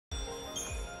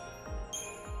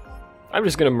I'm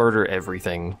just gonna murder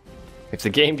everything. If the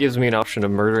game gives me an option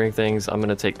of murdering things, I'm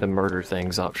gonna take the murder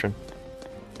things option.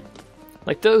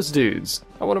 Like those dudes.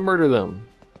 I want to murder them.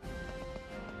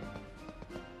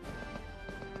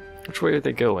 Which way are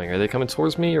they going? Are they coming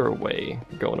towards me or away?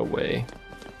 They're going away.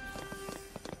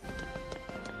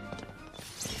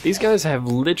 These guys have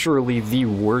literally the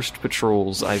worst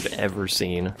patrols I've ever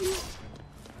seen.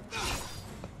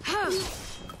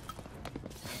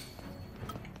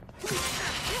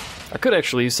 I could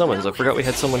actually use summons. I forgot we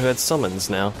had someone who had summons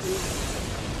now.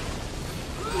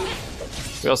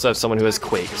 We also have someone who has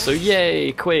Quake. So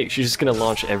yay, Quake! She's just gonna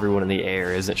launch everyone in the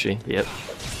air, isn't she? Yep.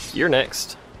 You're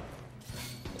next.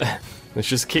 Let's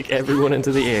just kick everyone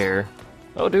into the air.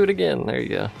 Oh, do it again. There you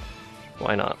go.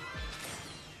 Why not?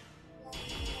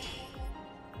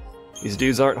 These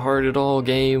dudes aren't hard at all,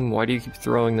 game. Why do you keep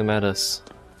throwing them at us?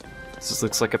 This just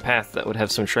looks like a path that would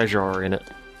have some treasure in it.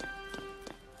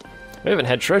 We haven't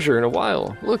had treasure in a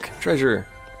while. Look, treasure.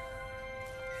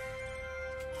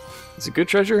 Is it good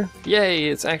treasure? Yay,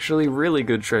 it's actually really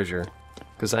good treasure.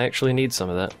 Because I actually need some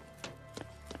of that.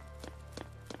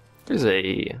 There's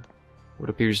what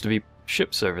appears to be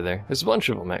ships over there. There's a bunch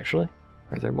of them, actually.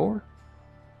 Are there more?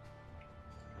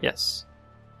 Yes.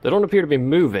 They don't appear to be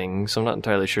moving, so I'm not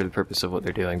entirely sure the purpose of what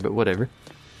they're doing, but whatever.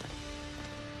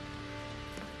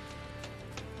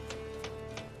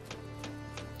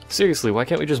 Seriously, why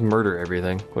can't we just murder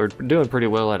everything? We're doing pretty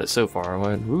well at it so far.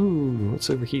 Ooh, what's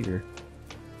over here?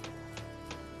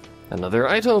 Another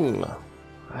item!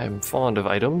 I'm fond of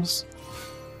items.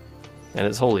 And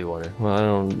it's holy water. Well, I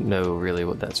don't know really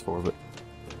what that's for, but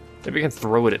maybe we can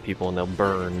throw it at people and they'll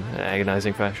burn in an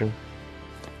agonizing fashion.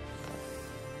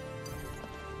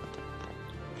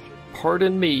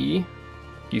 Pardon me.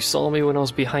 You saw me when I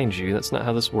was behind you. That's not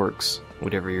how this works.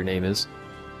 Whatever your name is.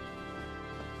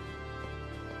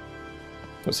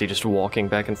 Was he just walking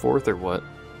back and forth, or what?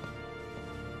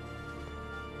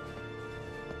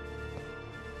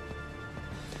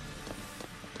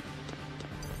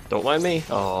 Don't mind me.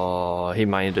 Oh, he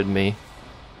minded me.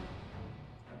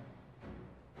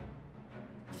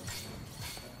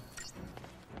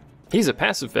 He's a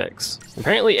passive Vex.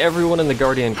 Apparently everyone in the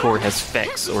Guardian Corps has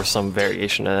Vex or some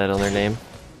variation of that on their name.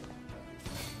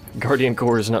 Guardian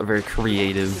Corps is not very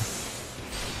creative.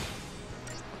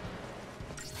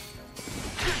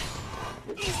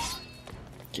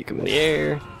 Kick him in the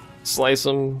air. Slice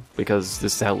him, because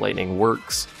this is how lightning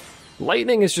works.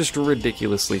 Lightning is just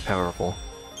ridiculously powerful.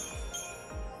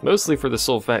 Mostly for the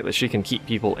sole fact that she can keep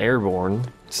people airborne,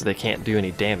 so they can't do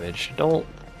any damage.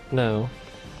 No.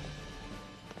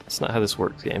 That's not how this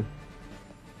works, game.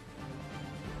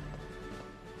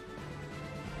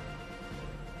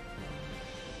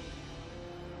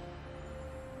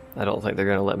 I don't think they're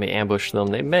gonna let me ambush them.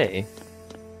 They may.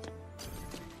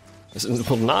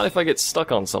 Well, not if I get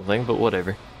stuck on something, but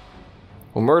whatever.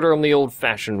 We'll murder them the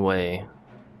old-fashioned way.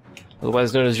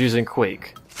 Otherwise known as using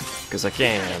Quake. Because I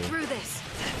can.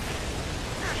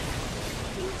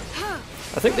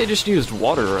 I think they just used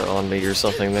water on me or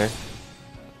something there.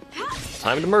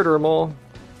 Time to murder them all.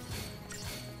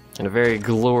 In a very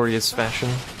glorious fashion.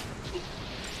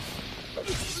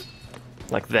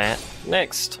 Like that.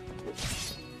 Next.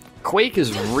 Quake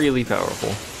is really powerful.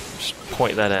 Just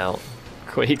point that out.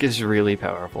 Quake is really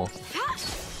powerful.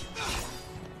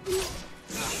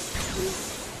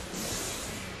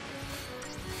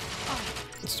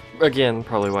 It's, again,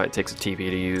 probably why it takes a TP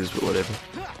to use, but whatever.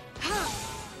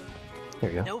 There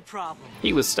you go. No problem.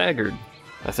 He was staggered,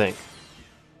 I think.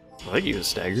 I think he was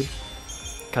staggered.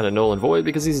 Kind of null and void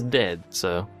because he's dead,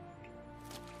 so.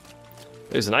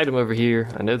 There's an item over here.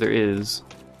 I know there is.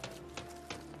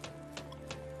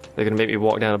 They're gonna make me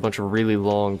walk down a bunch of really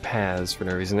long paths for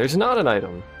no reason. There's not an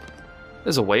item.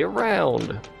 There's a way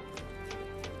around.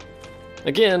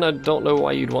 Again, I don't know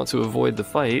why you'd want to avoid the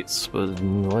fights, but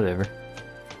whatever.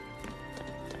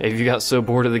 If you got so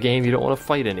bored of the game you don't want to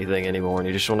fight anything anymore and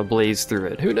you just want to blaze through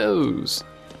it. Who knows?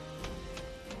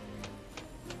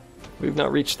 We've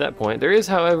not reached that point. There is,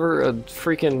 however, a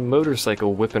freaking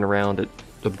motorcycle whipping around at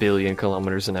 1 billion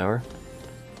kilometers an hour.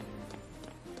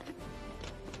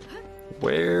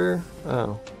 Where?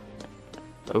 Oh.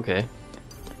 Okay.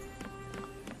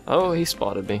 Oh, he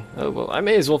spotted me. Oh, well, I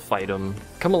may as well fight him.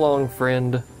 Come along,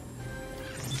 friend.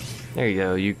 There you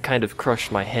go. You kind of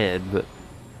crushed my head, but...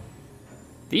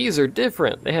 These are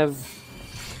different. They have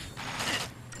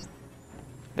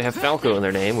Falco in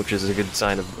their name, which is a good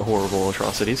sign of horrible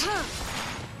atrocities.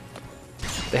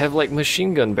 They have, like,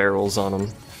 machine gun barrels on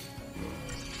them.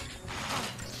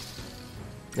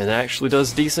 And it actually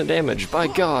does decent damage. By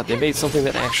God, they made something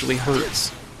that actually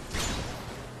hurts.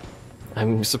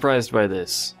 I'm surprised by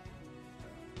this.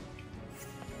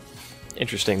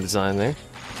 Interesting design there.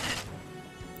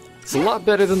 It's a lot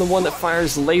better than the one that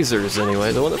fires lasers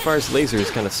anyway. The one that fires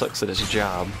lasers kind of sucks at his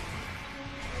job.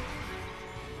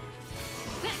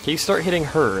 Can you start hitting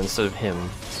her instead of him?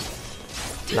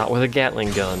 Not with a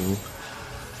Gatling gun.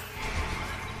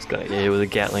 He's gonna get hit with a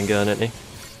Gatling gun, isn't he?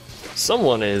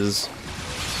 Someone is.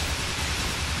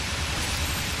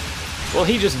 Well,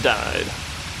 he just died.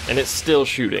 And it's still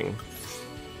shooting.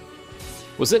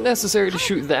 Was it necessary to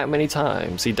shoot that many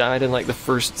times? He died in like the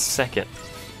first second.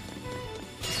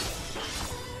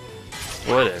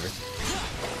 Whatever.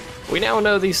 We now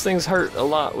know these things hurt a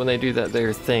lot when they do that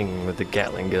their thing with the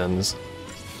Gatling guns.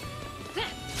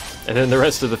 And then the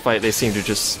rest of the fight they seem to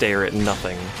just stare at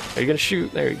nothing. Are you gonna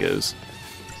shoot? There he goes.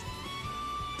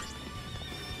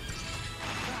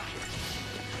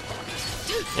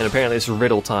 And apparently it's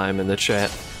riddle time in the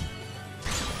chat.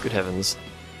 Good heavens.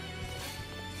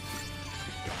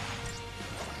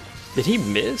 Did he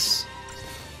miss?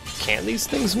 Can these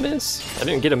things miss? I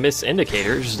didn't get a miss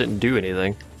indicator, it just didn't do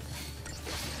anything.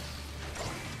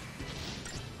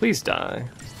 Please die.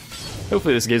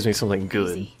 Hopefully this gives me something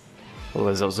good.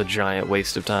 Otherwise that was a giant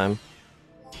waste of time.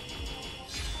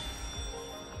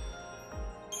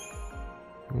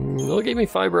 Well, it gave me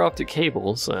fiber optic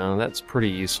cable, so that's pretty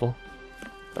useful.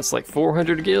 That's like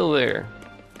 400 gil there.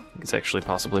 It's actually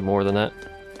possibly more than that.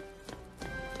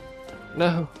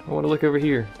 No, I want to look over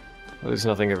here. Oh, there's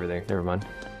nothing over there, never mind.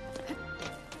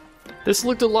 This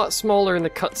looked a lot smaller in the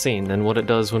cutscene than what it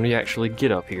does when we actually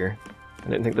get up here. I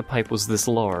didn't think the pipe was this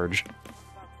large.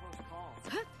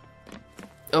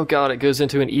 Oh god, it goes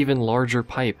into an even larger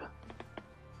pipe.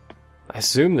 I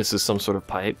assume this is some sort of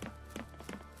pipe.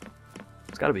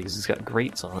 It's gotta be, because it's got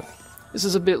grates on it. This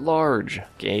is a bit large,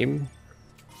 game.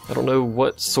 I don't know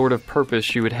what sort of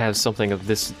purpose you would have something of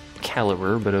this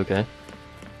caliber, but okay.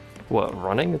 What,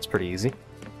 running? It's pretty easy.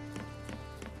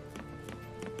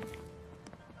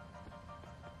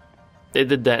 They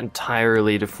did that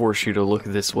entirely to force you to look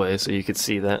this way so you could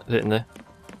see that, didn't they?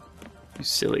 You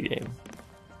silly game.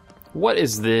 What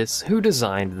is this? Who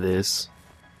designed this?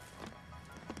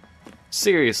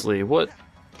 Seriously, what?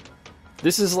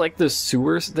 This is like the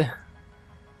sewers?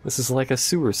 This is like a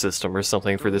sewer system or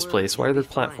something for this place. Why are there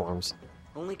platforms?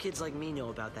 Only kids like me know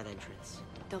about that entrance.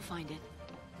 They'll find it.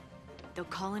 They'll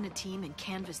call in a team and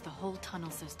canvass the whole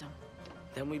tunnel system.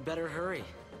 Then we better hurry.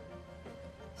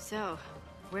 So,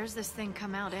 where's this thing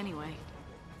come out anyway?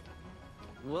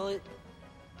 Well,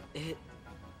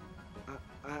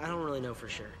 I don't really know for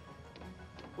sure.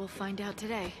 We'll find out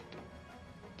today.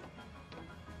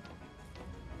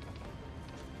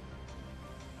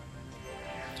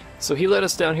 So he let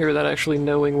us down here without actually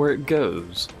knowing where it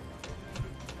goes.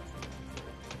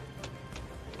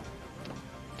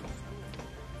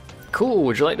 Cool,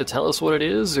 would you like to tell us what it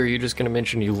is, or are you just going to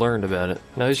mention you learned about it?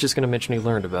 No, he's just going to mention he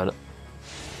learned about it.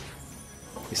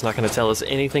 He's not going to tell us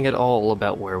anything at all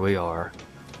about where we are.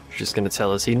 He's just going to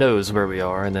tell us he knows where we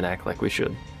are and then act like we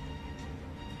should.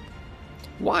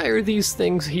 Why are these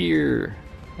things here?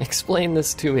 Explain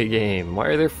this to me, game. Why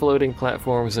are there floating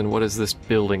platforms and what is this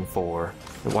building for?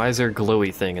 And why is there a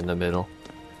glowy thing in the middle?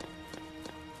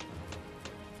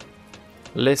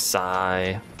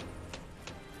 Lesai.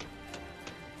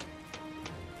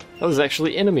 Oh, there's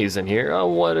actually enemies in here. Oh,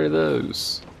 what are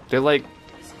those? They're like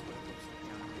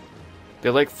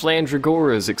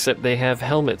Flandragoras, except they have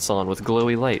helmets on with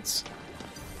glowy lights.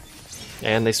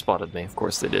 And they spotted me, of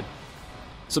course they did.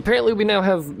 So apparently we now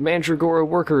have Mandragora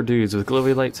worker dudes with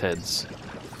glowy lights heads.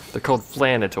 They're called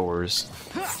Flanators.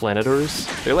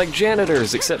 Flanators? They're like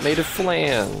janitors, except made of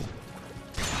flan.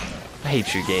 I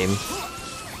hate you, game.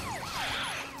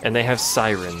 And they have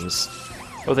sirens.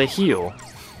 Oh, they heal.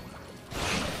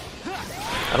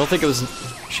 I don't think it was...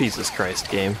 Jesus Christ,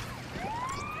 game.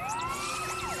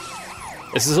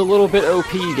 This is a little bit OP,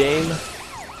 game.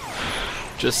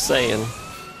 Just saying.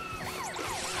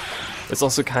 It's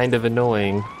also kind of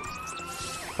annoying.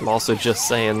 I'm also just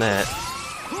saying that.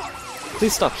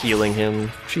 Please stop healing him.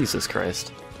 Jesus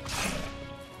Christ.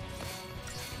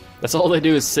 That's all they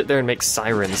do is sit there and make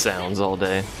siren sounds all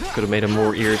day. Could have made a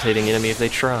more irritating enemy if they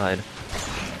tried.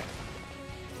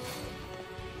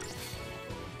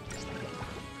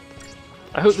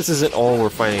 I hope this isn't all we're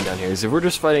fighting down here, because if we're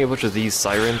just fighting a bunch of these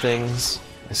siren things,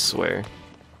 I swear,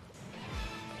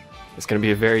 it's gonna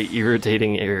be a very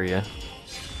irritating area.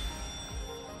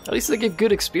 At least they give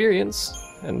good experience,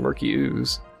 and murky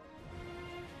ooze.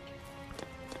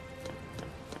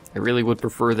 I really would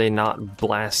prefer they not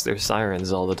blast their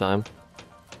sirens all the time.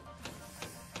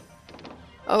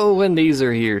 Oh, and these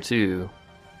are here too.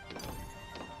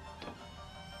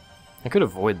 I could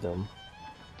avoid them.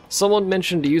 Someone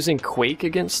mentioned using Quake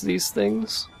against these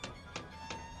things?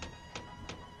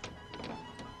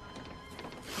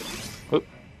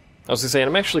 I was gonna say, and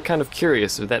I'm actually kind of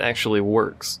curious if that actually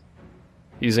works.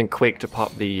 Using Quake to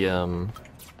pop the,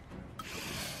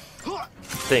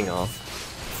 thing off.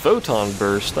 Photon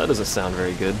burst, that doesn't sound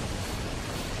very good.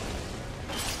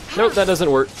 Nope, that doesn't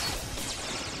work.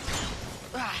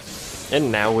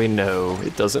 And now we know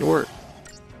it doesn't work.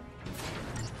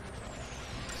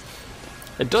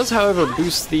 It does, however,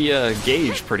 boost the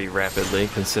gauge pretty rapidly,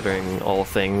 considering all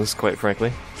things, quite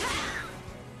frankly.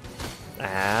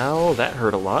 Ow, that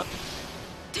hurt a lot.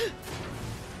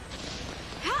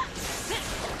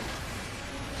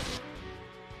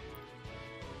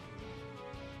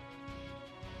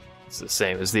 It's the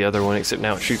same as the other one, except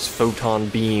now it shoots photon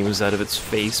beams out of its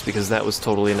face because that was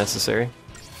totally necessary.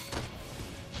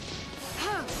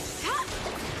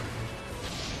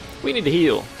 We need to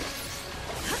heal.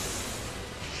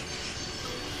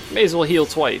 May as well heal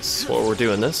twice while we're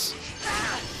doing this.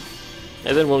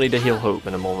 And then we'll need to heal Hope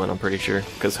in a moment, I'm pretty sure,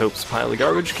 because Hope's a pile of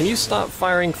garbage. Can you stop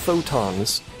firing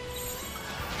photons?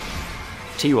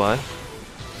 TY.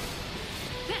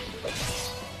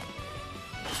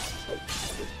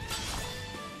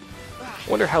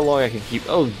 Wonder how long I can keep...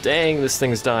 Oh, dang, this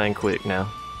thing's dying quick now.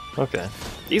 Okay.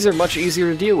 These are much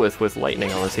easier to deal with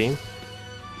lightning on the team.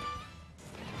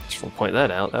 Just want to point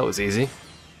that out. That was easy.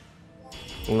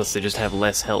 Unless they just have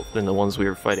less health than the ones we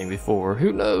were fighting before.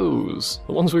 Who knows?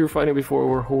 The ones we were fighting before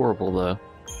were horrible, though.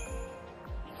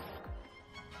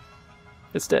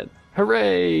 It's dead.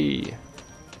 Hooray!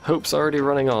 Hope's already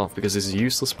running off because he's a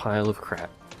useless pile of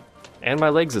crap. And my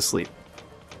leg's asleep.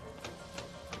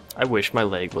 I wish my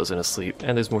leg wasn't asleep,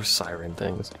 and there's more siren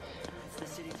things.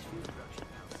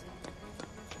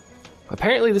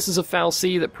 Apparently this is a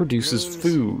fal'Cie that produces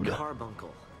food.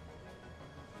 Carbuncle.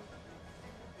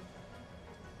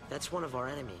 That's one of our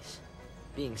enemies,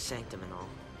 being Sanctum and all.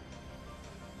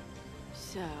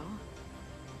 So,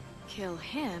 kill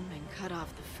him and cut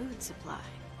off the food supply.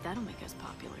 That'll make us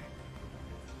popular.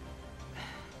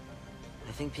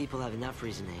 I think people have enough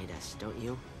reason to hate us, don't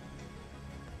you?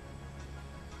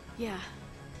 Yeah,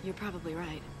 you're probably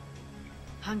right.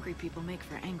 Hungry people make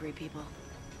for angry people.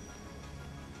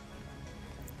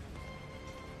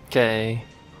 Okay.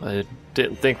 I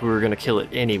didn't think we were gonna kill it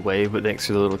anyway, but thanks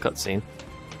for the little cutscene.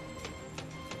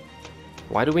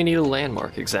 Why do we need a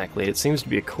landmark exactly? It seems to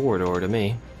be a corridor to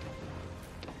me.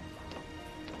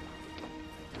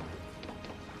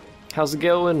 How's it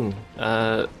going,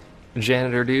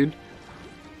 janitor dude?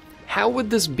 How would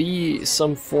this be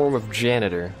some form of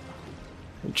janitor?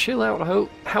 Chill out, Hope.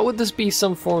 How would this be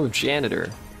some form of janitor?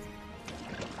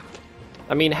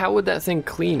 I mean, how would that thing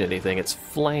clean anything? It's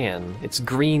flan. It's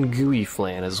green gooey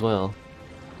flan as well.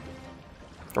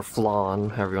 Or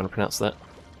flan, however you want to pronounce that.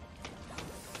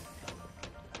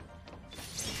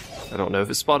 I don't know if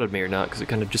it spotted me or not, because it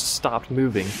kind of just stopped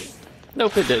moving.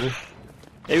 Nope, it didn't.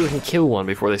 Maybe we can kill one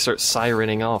before they start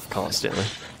sirening off constantly.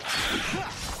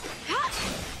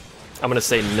 I'm gonna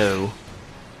say no.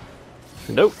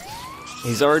 Nope.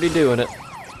 He's already doing it.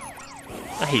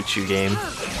 I hate you, game.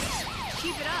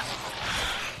 Keep it up.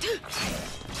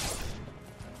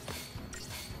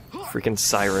 Freaking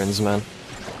sirens, man.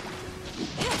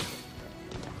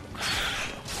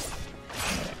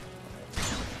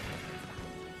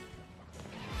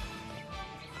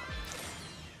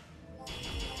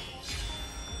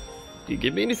 Do you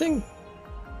give me anything?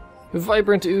 A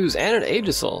vibrant ooze and an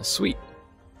Aegisol. Sweet.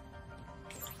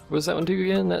 What does that one do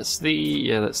again? That's the...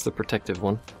 yeah, that's the protective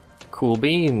one. Cool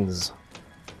beans.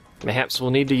 Mayhaps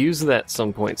we'll need to use that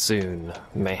some point soon.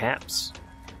 Mayhaps.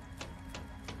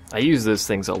 I use those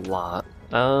things a lot.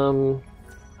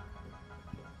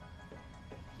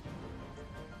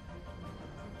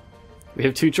 We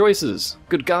have two choices.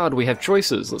 Good God, we have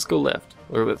choices. Let's go left.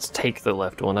 Or let's take the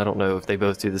left one. I don't know if they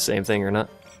both do the same thing or not.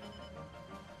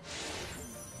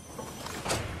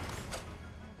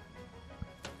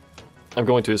 I'm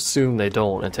going to assume they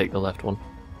don't and take the left one.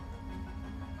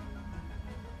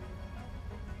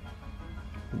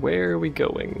 Where are we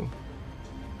going?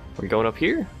 Are we going up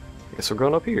here? I guess we're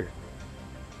going up here.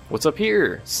 What's up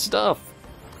here? Stuff!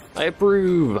 I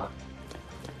approve!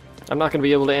 I'm not going to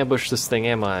be able to ambush this thing,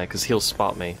 am I? Because he'll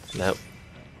spot me. Nope.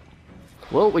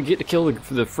 Well, we get to kill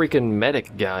the freaking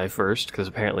medic guy first, because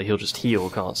apparently he'll just heal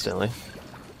constantly.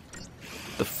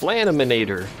 The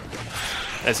Flaniminator!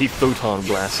 As he photon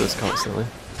blasts us constantly.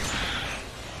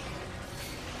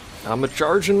 I'm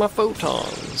a-charging my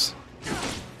photons.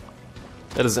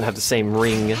 That doesn't have the same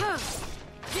ring.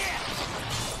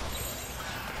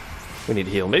 We need to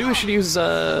heal. Maybe we should use,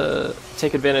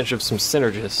 take advantage of some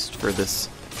synergists for this.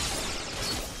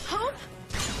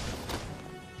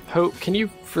 Hope, can you,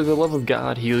 for the love of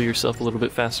God, heal yourself a little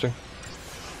bit faster?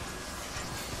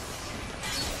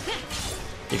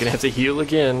 You're gonna have to heal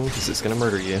again, because it's gonna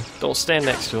murder you. Don't stand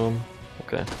next to him.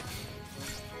 Okay.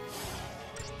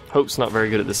 Hope's not very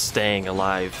good at the staying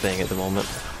alive thing at the moment.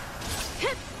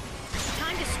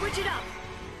 Time to switch it up.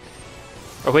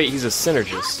 Oh wait, he's a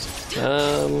synergist.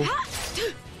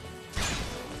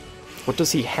 What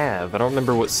does he have? I don't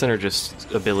remember what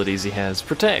synergist abilities he has.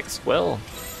 Protect! Well...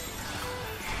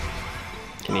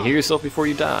 Can you heal yourself before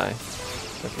you die?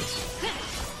 Okay.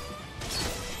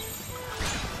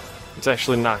 It's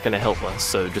actually not going to help us,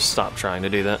 so just stop trying to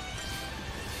do that.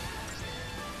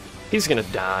 He's going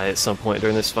to die at some point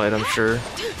during this fight, I'm sure.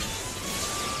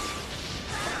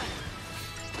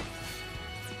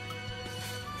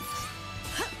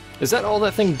 Is that all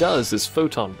that thing does, is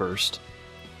Photon Burst?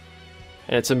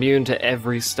 And it's immune to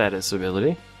every status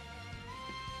ability.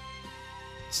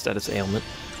 Status ailment.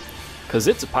 Because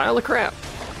it's a pile of crap.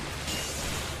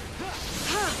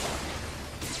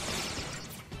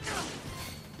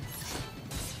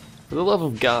 For the love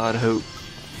of God, Hope,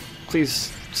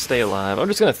 please stay alive. I'm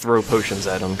just gonna throw potions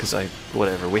at him, because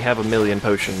whatever. We have a million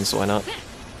potions, so why not?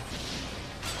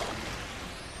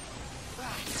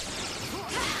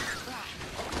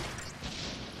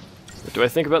 What do I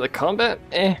think about the combat?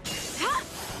 Eh.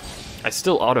 I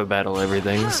still auto-battle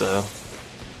everything, so...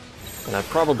 And I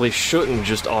probably shouldn't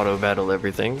just auto-battle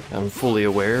everything, I'm fully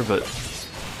aware, but...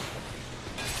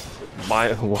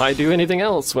 Why do anything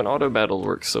else when auto-battle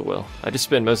works so well? I just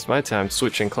spend most of my time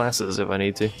switching classes if I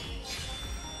need to.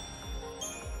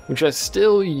 Which I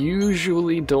still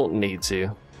usually don't need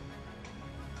to.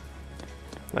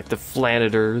 Like the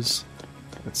Flanators.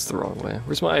 That's the wrong way.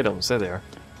 Where's my items? There they are.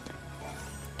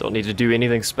 Don't need to do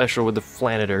anything special with the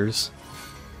Flanators.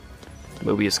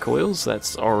 Mobius coils,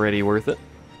 that's already worth it.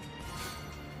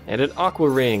 And an aqua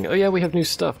ring. Oh yeah, we have new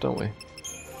stuff, don't we?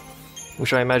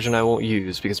 Which I imagine I won't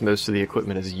use, because most of the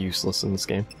equipment is useless in this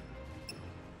game.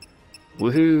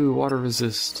 Woohoo, water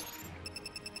resist.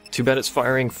 Too bad it's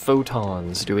firing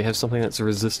photons. Do we have something that's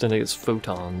resistant against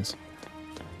photons?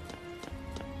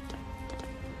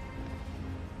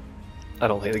 I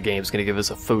don't think the game's gonna give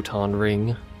us a photon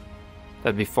ring.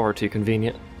 That'd be far too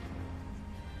convenient.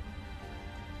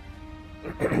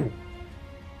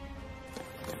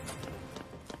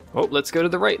 Oh, let's go to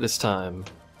the right this time.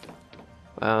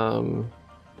 Do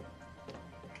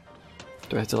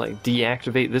I have to like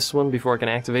deactivate this one before I can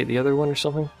activate the other one or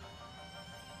something?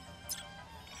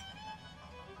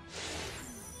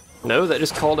 No, that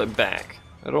just called it back.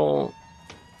 I don't...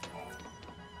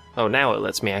 Oh, now it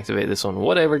lets me activate this one.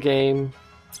 Whatever, game.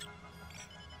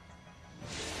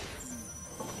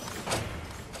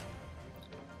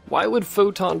 Why would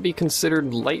photon be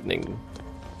considered lightning?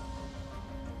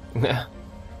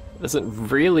 Doesn't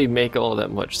really make all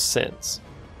that much sense.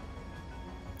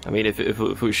 I mean, if it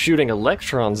was shooting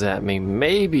electrons at me,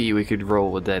 maybe we could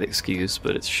roll with that excuse,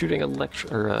 but it's shooting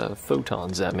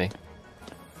photons at me.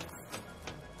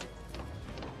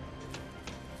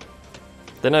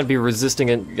 Then I'd be resisting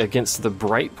it against the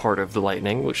bright part of the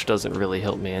lightning, which doesn't really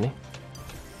help me any.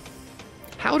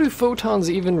 How do photons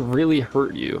even really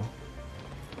hurt you?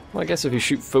 Well, I guess if you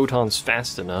shoot photons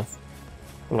fast enough.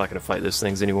 I'm not gonna fight those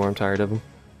things anymore, I'm tired of them.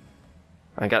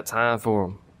 I got time for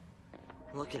them.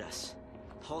 Look at us.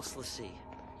 Pulseless sea,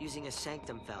 using a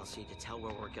sanctum fallacy to tell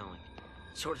where we're going.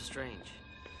 Sort of strange.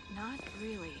 Not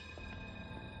really.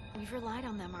 We've relied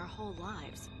on them our whole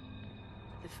lives.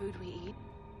 The food we eat,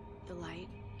 the light,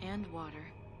 and water.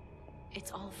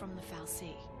 It's all from the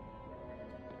Fal'Cie.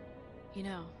 You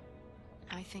know,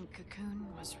 I think Cocoon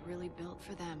was really built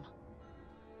for them.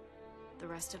 The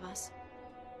rest of us,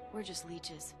 we're just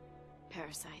leeches.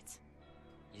 Parasites.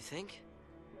 You think?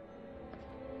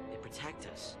 They protect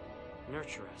us,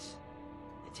 nurture us.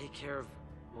 They take care of,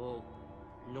 well,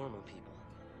 normal people.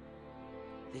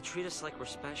 They treat us like we're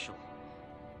special.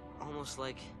 Almost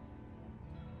like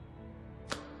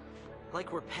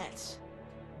we're pets.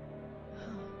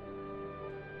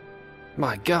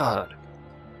 My God.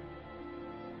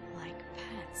 Like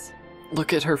pets.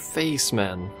 Look at her face,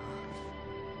 man.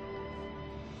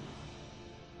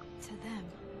 To them,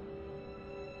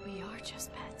 we are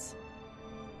just pets.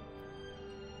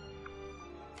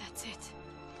 That's it.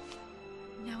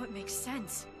 Now it makes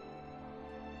sense.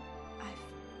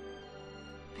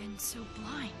 I've been so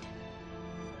blind.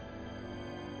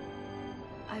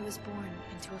 I was born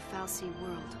into a Fal'Cie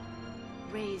world,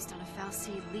 raised on a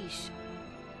Fal'Cie leash.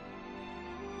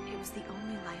 It was the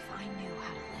only life I knew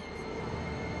how to live.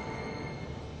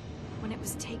 When it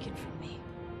was taken from me,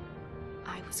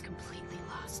 I was completely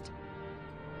lost.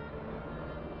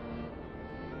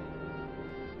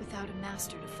 Without a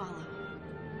master to follow,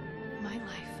 my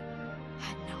life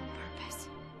had no purpose.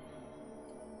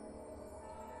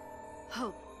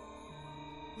 Hope,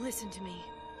 listen to me.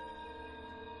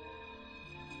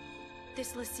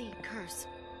 This Lassie curse,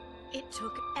 it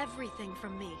took everything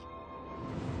from me.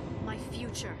 My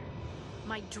future,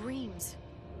 my dreams.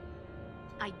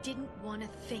 I didn't want to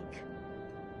think.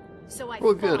 So I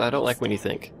Well, good. fought I don't like when you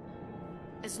instead. think.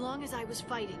 As long as I was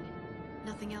fighting,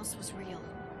 nothing else was real.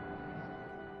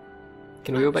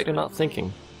 Can we go back to not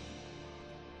thinking?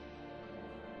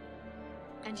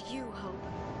 And you, Hope.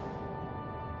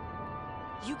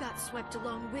 You got swept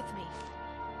along with me.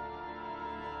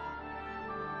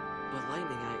 But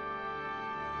Lightning, I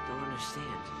don't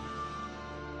understand.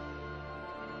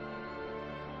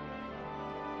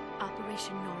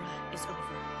 Operation Nora is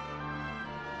over.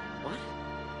 What?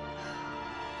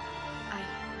 I...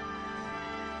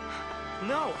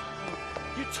 No!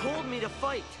 You told me to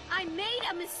fight! I made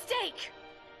a mistake!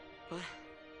 But...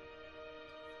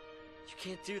 You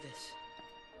can't do this.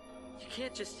 You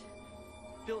can't just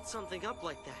build something up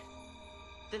like that,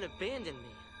 then abandon me.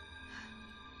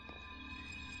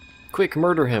 Quick,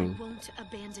 murder him. I won't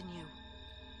abandon you.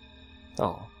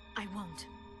 Oh, I won't.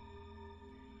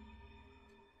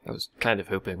 I was kind of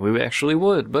hoping we actually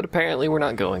would, but apparently we're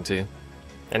not going to.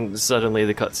 And suddenly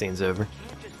the cutscene's over.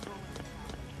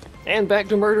 And back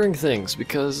to murdering things,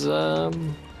 because,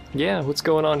 yeah, what's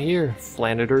going on here,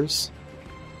 Flanators?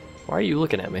 Why are you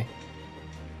looking at me?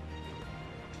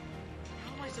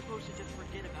 How am I supposed to just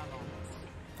forget about all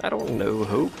this? I don't know,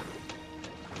 Hope.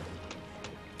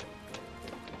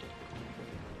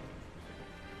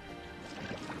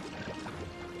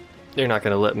 They're not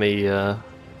gonna let me,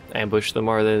 ambush them,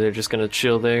 are they? They're just gonna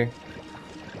chill there?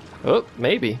 Oh,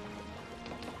 maybe.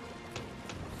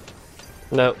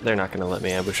 No, they're not gonna let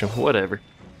me ambush them. Whatever.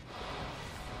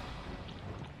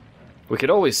 We could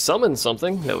always summon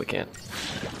something. No, we can't.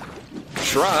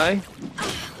 Try.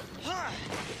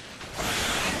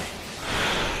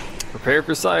 Prepare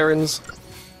for sirens.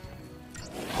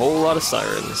 Whole lot of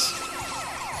sirens.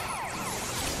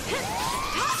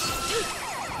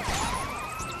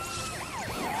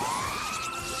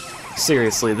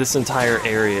 Seriously, this entire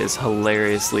area is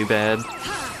hilariously bad.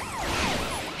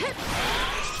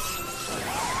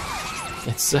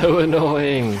 It's so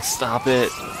annoying. Stop it.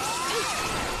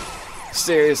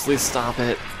 Seriously, stop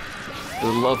it. For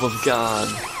the love of God.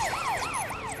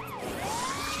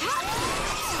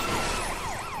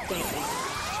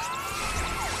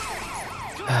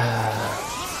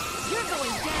 You're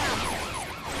going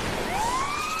down!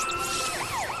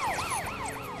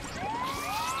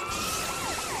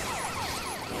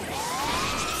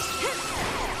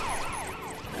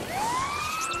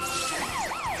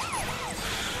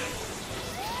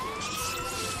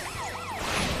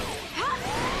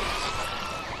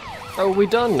 Oh, we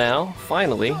done now?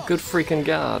 Finally. Good freaking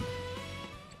God.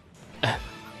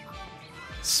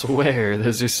 Swear,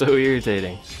 those are so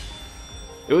irritating.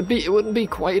 It wouldn't be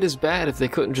quite as bad if they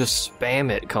couldn't just spam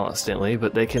it constantly,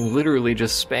 but they can literally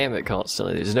just spam it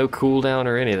constantly. There's no cooldown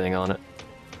or anything on it.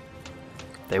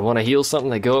 They want to heal something,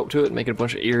 they go up to it, make a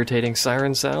bunch of irritating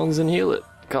siren sounds, and heal it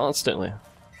constantly.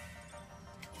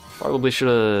 Probably should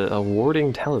have a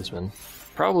warding talisman.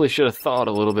 Probably should have thought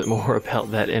a little bit more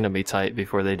about that enemy type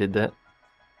before they did that.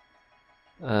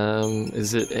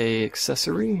 Is it a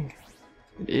accessory?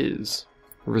 It is.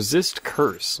 Resist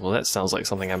curse. Well, that sounds like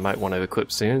something I might want to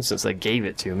equip soon since they gave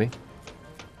it to me.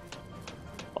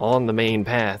 On the main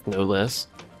path, no less.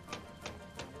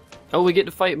 Oh, we get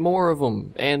to fight more of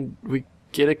them, and we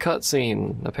get a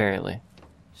cutscene, apparently.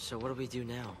 So what do we do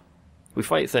now? We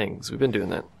fight things. We've been doing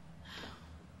that.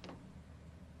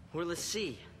 We're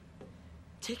Lassie.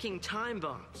 Ticking time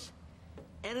bombs.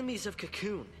 Enemies of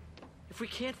Cocoon. If we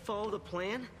can't follow the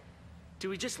plan, do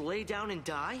we just lay down and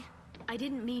die? I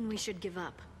didn't mean we should give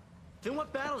up. Then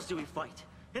what battles do we fight?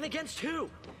 And against who?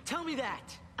 Tell me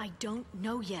that! I don't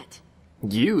know yet.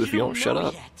 You, if you don't shut know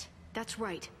up. yet. That's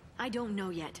right. I don't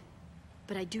know yet.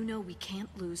 But I do know we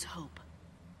can't lose hope.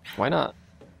 Why not?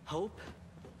 Hope?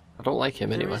 I don't like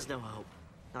him There anyway. is no hope.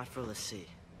 Not for Lassie.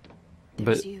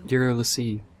 There's But you. you're a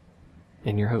Lassie.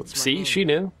 In your hope. It's my See, name. she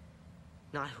knew.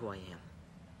 Not who I am.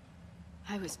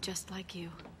 I was just like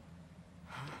you.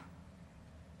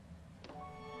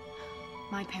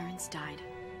 My parents died.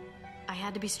 I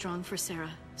had to be strong for Sarah,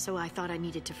 so I thought I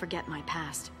needed to forget my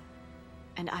past.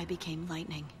 And I became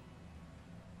Lightning.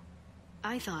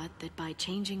 I thought that by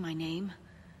changing my name,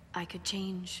 I could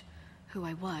change who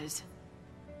I was.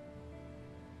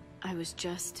 I was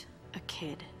just a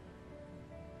kid.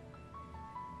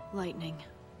 Lightning.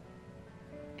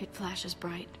 It flashes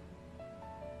bright,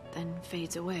 then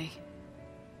fades away.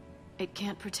 It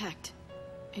can't protect.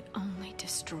 It only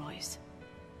destroys.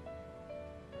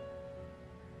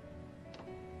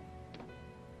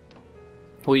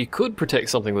 Well, you could protect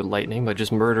something with lightning by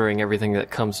just murdering everything that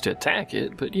comes to attack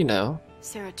it, but you know,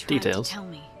 Sarah tried details. to tell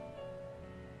me,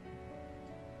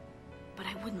 but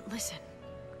I wouldn't listen.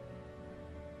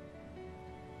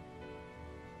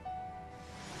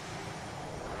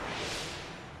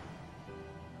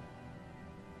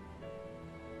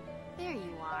 There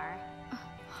you are.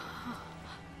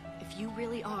 If you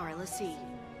really are, let's see.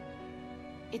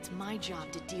 It's my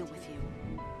job to deal with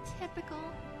you. Typical.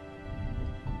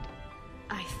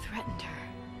 I threatened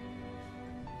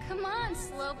her. Come on,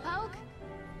 slowpoke.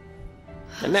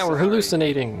 And now we're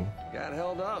hallucinating. Got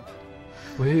held up.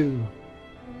 Woo.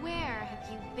 Where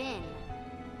have you been?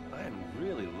 I'm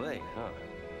really late, huh?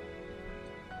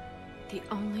 The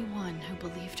only one who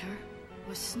believed her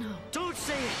was Snow. Don't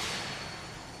say it!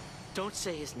 Don't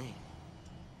say his name.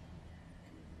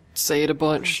 Say it a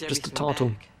bunch, Brings just to everything taunt him.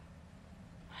 back.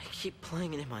 I keep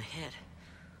playing it in my head.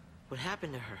 What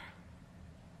happened to her?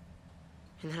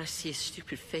 And then I see his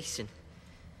stupid face and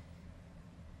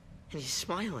he's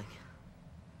smiling.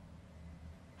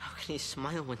 How can he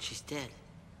smile when she's dead?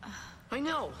 I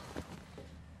know!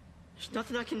 There's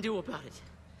nothing I can do about it.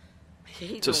 I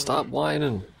hate Just knowing stop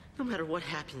whining. no matter what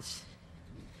happens,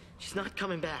 she's not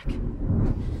coming back.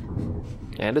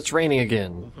 And it's raining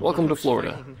again. Welcome to It's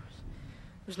Florida. raining.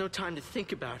 There's no time to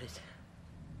think about it.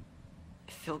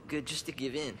 It felt good just to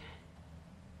give in.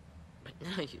 But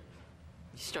now you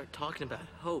start talking about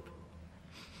hope.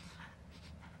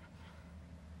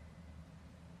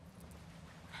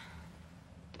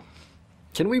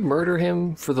 Can we murder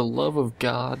him? For the love of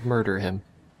God, murder him.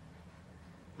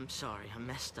 I'm sorry, I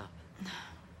messed up.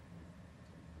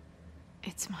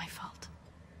 It's my fault.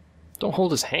 Don't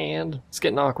hold his hand. It's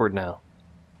getting awkward now.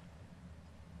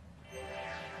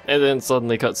 And then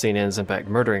suddenly cutscene ends and back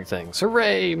murdering things.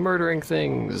 Hooray! Murdering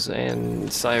things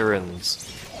and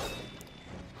sirens.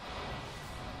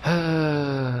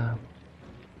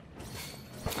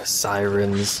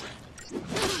 Sirens.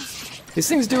 These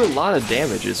things do a lot of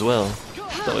damage as well.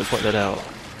 Thought I'd point that out.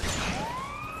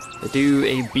 They do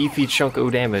a beefy chunk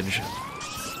of damage.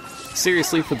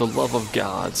 Seriously, for the love of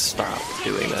God, stop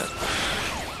doing that.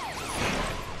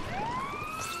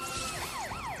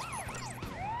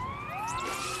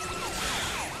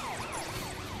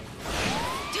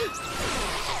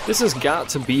 This has got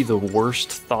to be the worst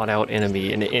thought out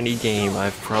enemy in any game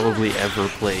I've probably ever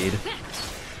played.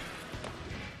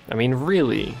 I mean,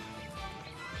 really?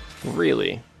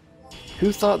 Really?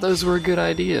 Who thought those were a good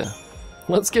idea?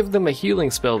 Let's give them a healing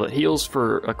spell that heals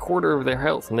for a quarter of their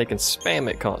health and they can spam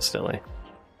it constantly.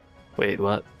 Wait,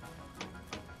 what?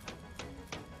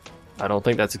 I don't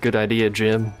think that's a good idea,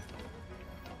 Jim.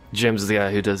 Jim's the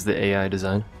guy who does the AI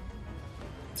design.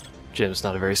 Jim's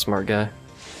not a very smart guy.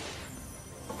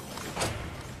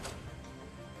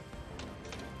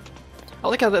 I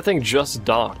like how that thing just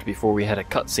docked before we had a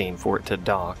cutscene for it to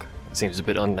dock. It seems a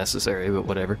bit unnecessary, but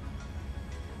whatever.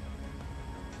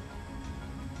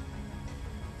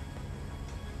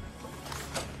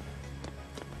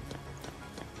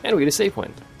 And we get a save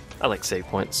point. I like save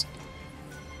points.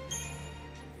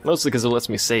 Mostly because it lets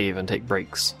me save and take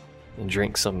breaks. And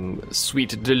drink some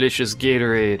sweet, delicious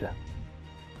Gatorade.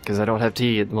 Because I don't have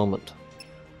tea at the moment.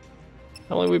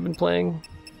 How long have we been playing?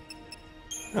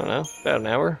 I don't know, about an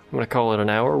hour. I'm gonna call it an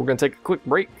hour. We're gonna take a quick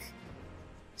break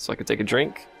so I can take a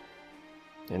drink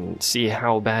and see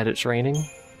how bad it's raining.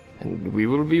 And we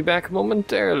will be back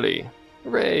momentarily.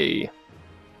 Hooray!